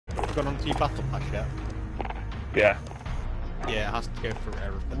gone onto your battle pass yet? Yeah. Yeah, it has to go through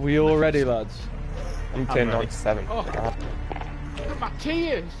everything. We all ready, lads? I'm 1097. Oh, look at my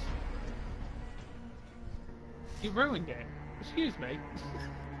tears! You ruined it. Excuse me.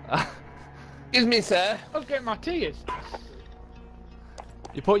 Excuse me, sir. I was getting my tears.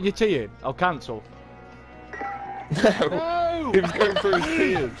 You put your tea in? I'll cancel. No! He was going through his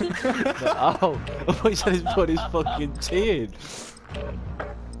tears. Oh, I thought you said he's put his fucking tea in.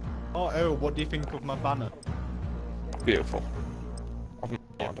 Oh, what do you think of my banner? Beautiful. I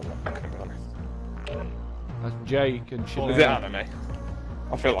don't know. That's Jake and shit. Is it anime?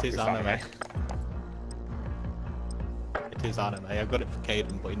 I feel like It is it's anime. It is anime. I got it for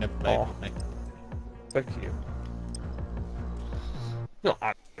Caden, but he never played with me. Thank you. Not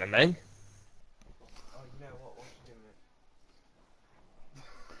anime.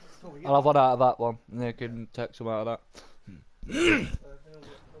 I'll have one out of that one, and you can take some out of that.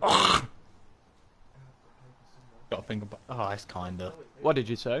 Got to think about. Oh, it's kinda. What did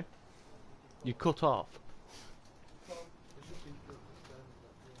you say? You cut off.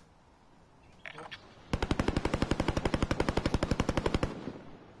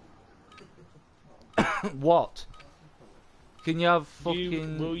 What? Can you have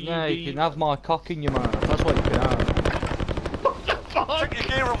fucking... Yeah, you can have my cock in your mouth. That's what you can have. Check your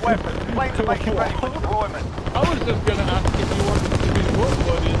gear and weapons. Planes are making ready for deployment. I was just gonna ask if you wanted to be what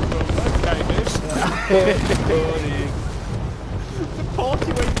buddies, but okay, dude. The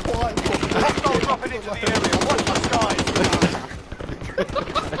party went quiet. Hostile dropping into the area. Watch the skies.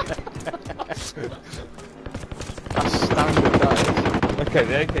 That's standard, that is. Okay,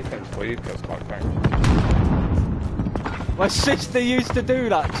 the AK-74 goes quite great. My sister used to do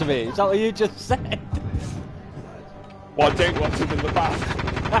that to me. Is that what you just said? Well, I don't want him in the back.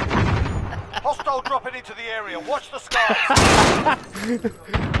 Hostile dropping into the area. Watch the skies.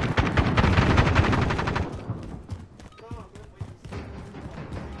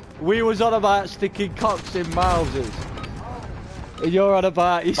 We was on about sticking cocks in mouses. And you're on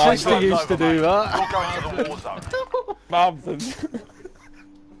about your sister used to do that. You're going to the war zone. Mountains.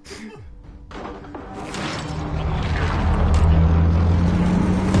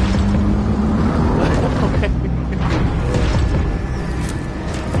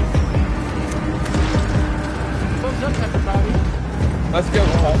 What's up, everybody? Let's go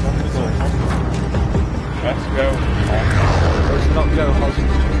hospital. Let's go hospital. Let's not go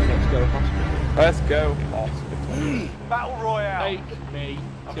hospital. Let's go hospital. Let's go hospital. Battle Royale. Take me.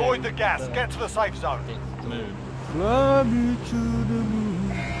 Avoid the gas. Get to the safe zone. Move. Fly me to the moon.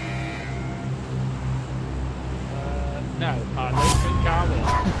 No, I don't think I will.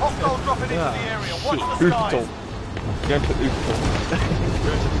 Hostile dropping into the area. Watch the skies. Ooftal. Go to Ooftal.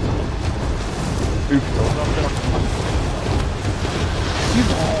 Ooftal.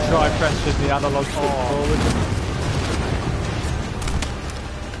 Try pressing the analog stick forward.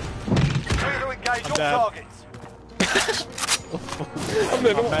 Clear to engage all dead. targets. I'm the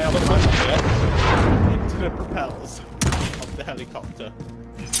Into the propellers of the helicopter.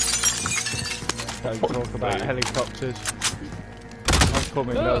 Don't talk about helicopters. I'm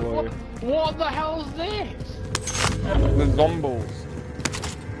coming, don't worry. What the hell's this? The zombies.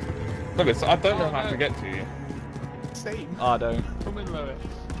 Look, I don't know how to get to you. Same. I don't. Come in, Lewis.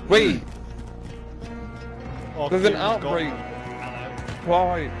 Wait, Oh, there's an Caden's outbreak. gone.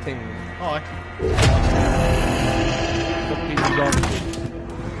 Why thing? Oh, Fucking zombie.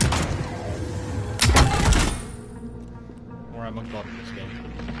 where am I god in this game?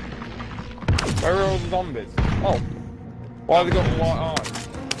 Where are all the zombies? Oh, why have they got white eyes?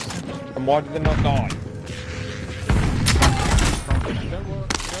 And why did they not die?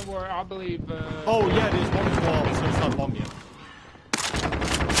 Don't worry, I believe. Oh yeah, there's one more suicide bomb here.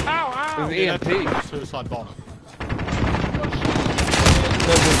 Ow, ow! There's Yeah, EMP. suicide bomb.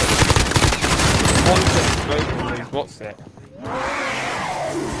 One thing, both of these. What's it?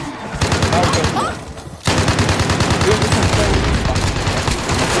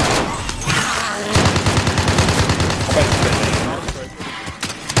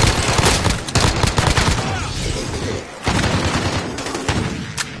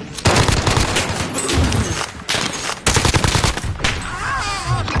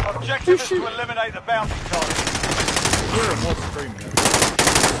 Objective is to eliminate the bounty target. You're a mod streamer.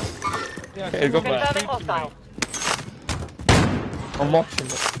 Okay, go back. I'm watching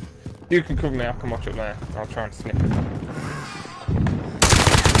it. You can cover me, I can watch it there. I'll try and snip it.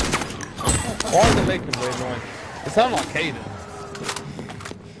 Why are they making weird noise? They sound like Caden.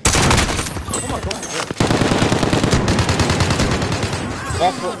 Oh my god.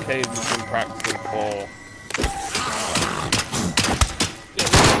 That's what Caden's been practicing for.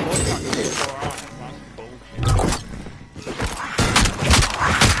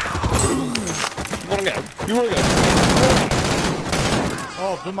 You wanna go? You wanna go?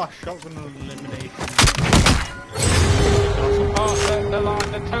 Oh, I've done my shotgun elimination. Oh,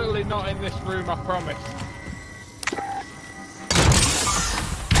 they're totally not in this room, I promise.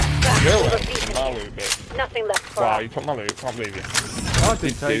 Go away. My loot bit. Nothing left for Wow, us. you took my loot. Can't believe you. I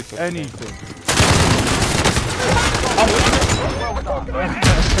didn't take decent. anything. Well done. Enemy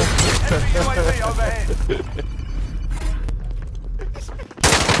UAV overhead.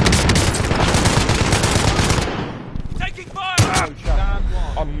 Taking fire!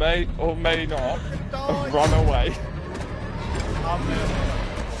 I may or may not run away.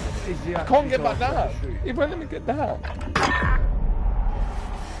 I can't get back down. It won't let me get down.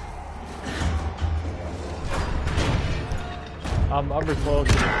 I'm recording before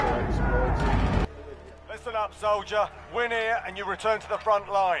exploiting. Listen up, soldier. Win here and you return to the front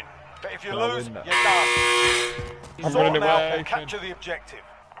line. But if you Well, I lose, win you're that. done. I'm Sort running them out away. or capture the objective.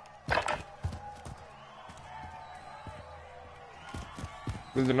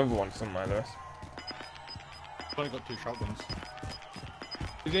 There's another one somewhere, Lewis. I've only got 2 shotguns.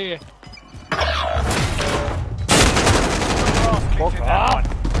 He's here. Fuck off!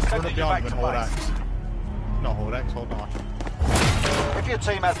 Send Run it up you back behind to him and hold base. X. Not hold X, hold on. If your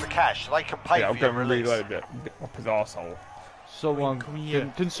team has the cash, they can pay Yeah, I'm for your going to release. reload it. Up his arsehole. Someone, Come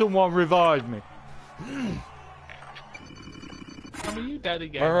here. can someone revive me? Are you dead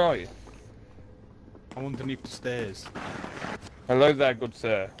again? Where are you? I'm underneath the stairs. Hello there, good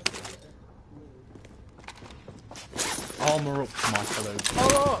sir. Armour up, my fellow. Oh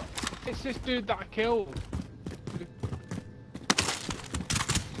look! It's this dude that I killed.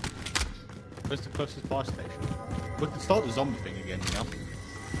 Where's the closest fire station? We can start the zombie thing again, you know?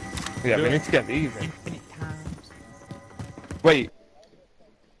 Yeah, Do we it. need to get these in. Wait.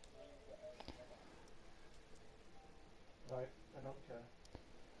 Right, I don't care.